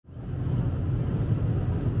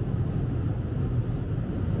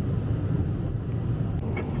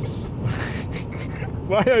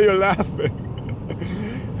Why are you laughing?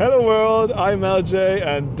 Hello world, I'm LJ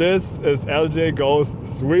and this is LJ Goes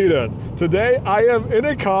Sweden. Today I am in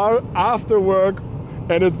a car after work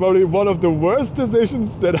and it's probably one of the worst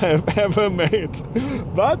decisions that I have ever made.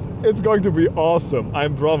 But it's going to be awesome,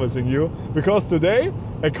 I'm promising you. Because today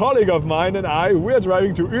a colleague of mine and I, we're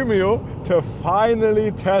driving to Umeå to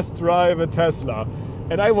finally test drive a Tesla.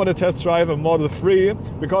 And I want to test drive a Model 3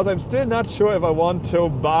 because I'm still not sure if I want to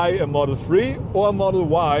buy a Model 3 or a Model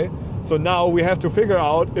Y. So now we have to figure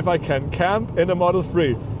out if I can camp in a Model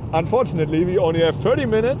 3. Unfortunately, we only have 30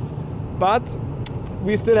 minutes, but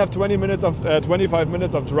we still have 25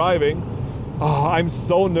 minutes of driving. Oh, I'm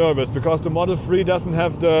so nervous because the Model 3 doesn't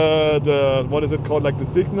have the what is it called, like the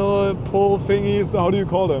signal pull thingies, how do you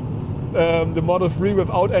call them? The Model 3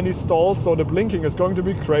 without any stalls, so the blinking is going to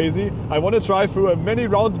be crazy. I want to drive through many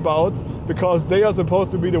roundabouts because they are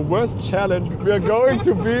supposed to be the worst challenge. We are going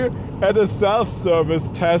to be at a self-service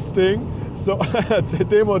testing, so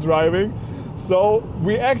demo driving. So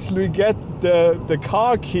we actually get the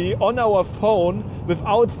car key on our phone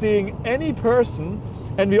without seeing any person,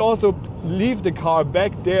 and we also leave the car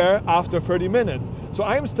back there after 30 minutes. So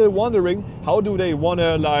I'm still wondering, how do they want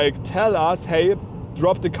to like tell us, hey,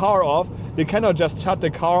 drop the car off? They cannot just shut the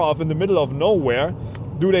car off in the middle of nowhere.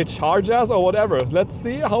 Do they charge us or whatever? Let's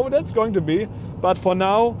see how that's going to be. But for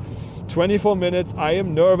now, 24 minutes, I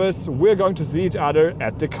am nervous. We're going to see each other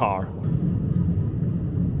at the car.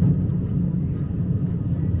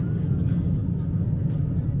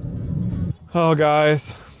 Oh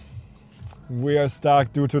guys, we are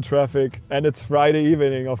stuck due to traffic and it's Friday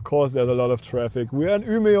evening. Of course there's a lot of traffic. We're in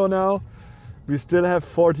Umeå now. We still have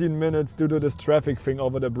 14 minutes due to this traffic thing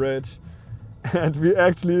over the bridge. And we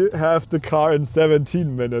actually have the car in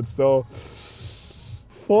 17 minutes. So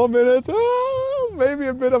 4 minutes, maybe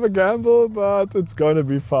a bit of a gamble, but it's gonna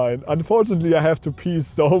be fine. Unfortunately, I have to pee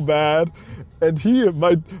so bad. And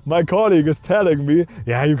my colleague is telling me,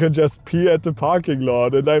 yeah, you can just pee at the parking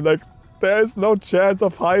lot. And I'm like, there's no chance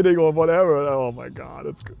of hiding or whatever. Oh my God,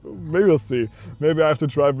 maybe we'll see. Maybe I have to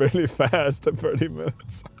drive really fast in 30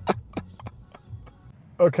 minutes.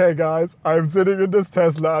 Okay guys, I'm sitting in this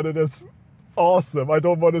Tesla and it is awesome. I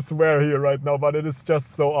don't want to swear here right now, but it is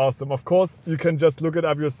just so awesome. Of course, you can just look it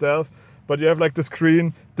up yourself, but you have like the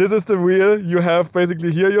screen. This is the wheel. You have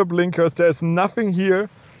basically here your blinkers. There's nothing here,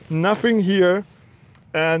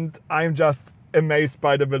 and I'm just amazed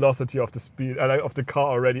by the velocity of the speed of the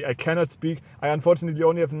car already. I cannot speak. I unfortunately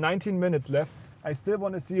only have 19 minutes left. I still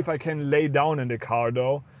want to see if I can lay down in the car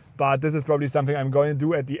though, but this is probably something I'm going to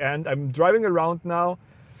do at the end. I'm driving around now.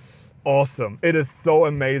 Awesome. It is so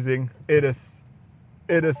amazing. It is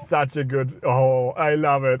such a good, oh, I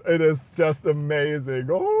love it. It is just amazing.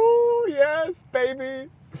 Oh, yes, baby.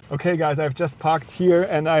 Okay, guys, I've just parked here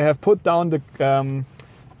and I have put down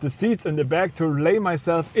the seats in the back to lay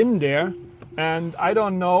myself in there. And I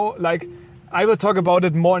don't know, like, I will talk about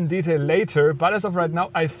it more in detail later, but as of right now,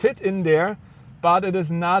 I fit in there, but it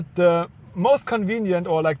is not the most convenient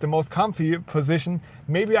or like the most comfy position.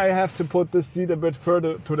 Maybe I have to put this seat a bit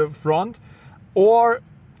further to the front, or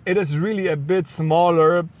it is really a bit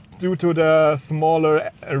smaller due to the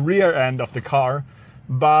smaller rear end of the car.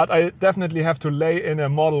 But I definitely have to lay in a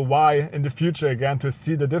Model Y in the future again to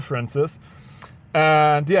see the differences.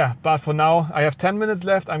 And yeah, but for now I have 10 minutes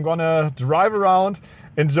left. I'm gonna drive around,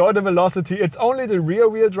 enjoy the velocity. It's only the rear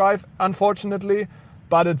wheel drive, unfortunately,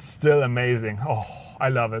 but it's still amazing. Oh, I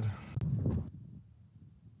love it.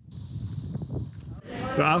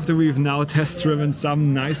 So after we've now test driven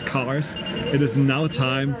some nice cars, it is now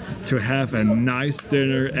time to have a nice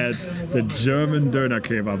dinner at the German Döner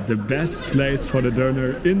Kebab, the best place for the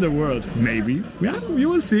döner in the world, maybe. Yeah, you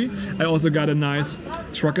will see. I also got a nice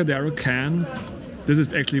Trocadero can. This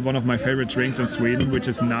is actually one of my favorite drinks in Sweden, which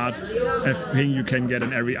is not a thing you can get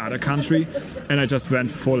in every other country. And I just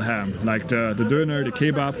went full ham, like the döner, the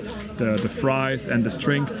kebab, the fries and this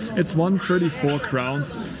drink. It's 134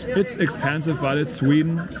 crowns. It's expensive, but it's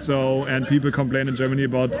Sweden. So, and people complain in Germany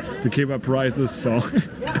about the kebab prices. So,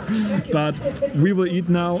 but we will eat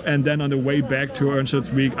now, and then on the way back to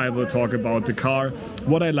Örnsköldsvik, I will talk about the car,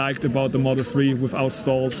 what I liked about the Model 3 without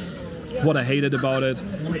stalls, what I hated about it.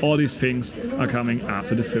 All these things are coming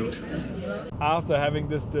after the food. After having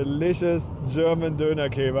this delicious German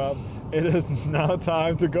Döner kebab, it is now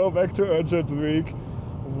time to go back to Örnsköldsvik.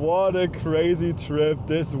 What a crazy trip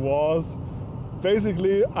this was.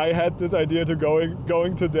 Basically, I had this idea to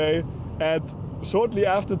going today at shortly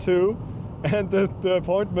after 2, and the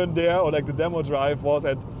appointment there, or like the demo drive, was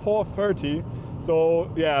at 4:30.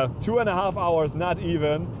 So yeah, 2.5 hours, not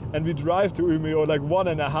even, and we drive to Umeå like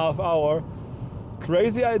 1.5 hours.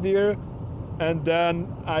 Crazy idea. and then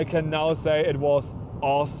I can now say it was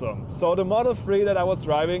awesome. So the Model 3 that I was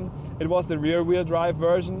driving, it was the rear wheel drive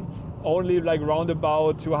version, only like round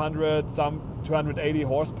about 280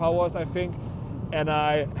 horsepower, I think. And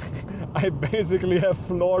I basically have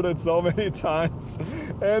floored it so many times.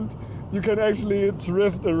 And you can actually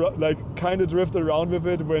drift around with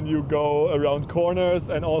it when you go around corners,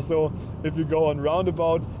 and also if you go on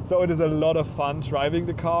roundabouts. So it is a lot of fun driving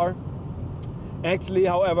the car. Actually,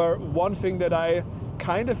 however, one thing that I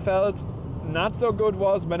kind of felt not so good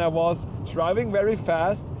was when I was driving very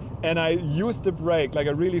fast and I used the brake, like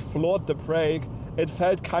I really floored the brake. It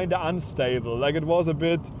felt kind of unstable, like it was a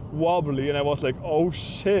bit wobbly, and I was like, oh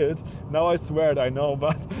shit. Now I swear it, I know,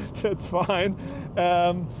 but that's fine.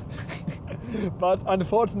 But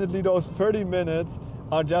unfortunately, those 30 minutes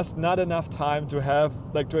are just not enough time to have,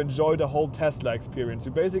 like, to enjoy the whole Tesla experience.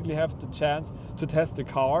 You basically have the chance to test the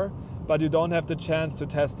car, but you don't have the chance to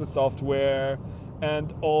test the software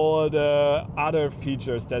and all the other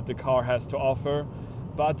features that the car has to offer.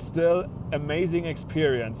 But still, amazing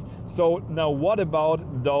experience. So now what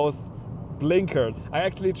about those blinkers? I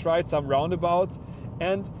actually tried some roundabouts,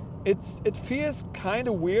 and it feels kind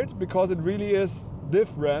of weird because it really is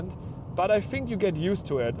different, but I think you get used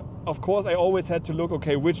to it. Of course, I always had to look,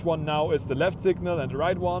 okay, which one now is the left signal and the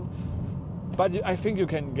right one, but I think you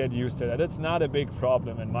can get used to that. It's not a big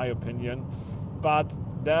problem in my opinion, but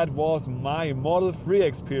that was my Model 3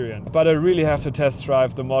 experience. But I really have to test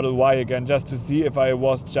drive the Model Y again, just to see if I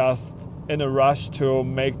was just in a rush to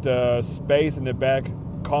make the space in the back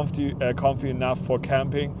comfy enough for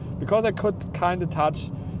camping, because I could kind of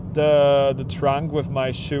touch the trunk with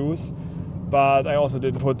my shoes, but I also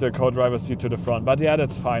didn't put the co-driver's seat to the front. But yeah,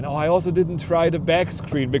 that's fine. Oh, I also didn't try the back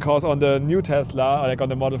screen, because on the new Tesla, like on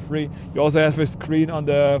the Model 3, you also have a screen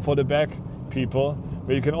for the back people,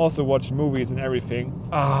 where you can also watch movies and everything.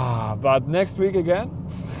 But next week again?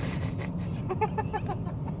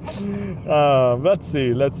 Let's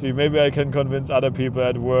see. Maybe I can convince other people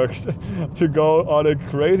at work to go on a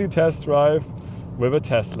crazy test drive with a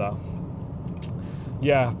Tesla.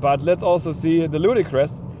 Yeah, but let's also see the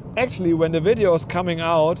Ludicrous. Actually, when the video is coming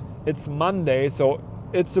out, it's Monday, so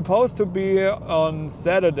it's supposed to be on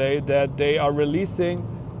Saturday that they are releasing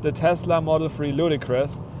the Tesla Model 3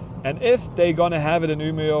 Ludicrous. And if they're gonna have it in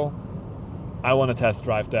Umeå, I wanna test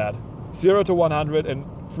drive that. 0 to 100 in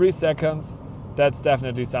 3 seconds. That's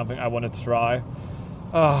definitely something I wanna try.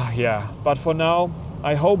 Yeah, but for now,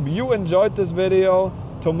 I hope you enjoyed this video.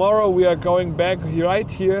 Tomorrow we are going back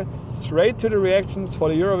right here, straight to the reactions for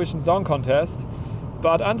the Eurovision Song Contest.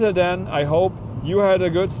 But until then, I hope you had a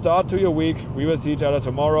good start to your week. We will see each other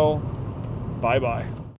tomorrow. Bye bye.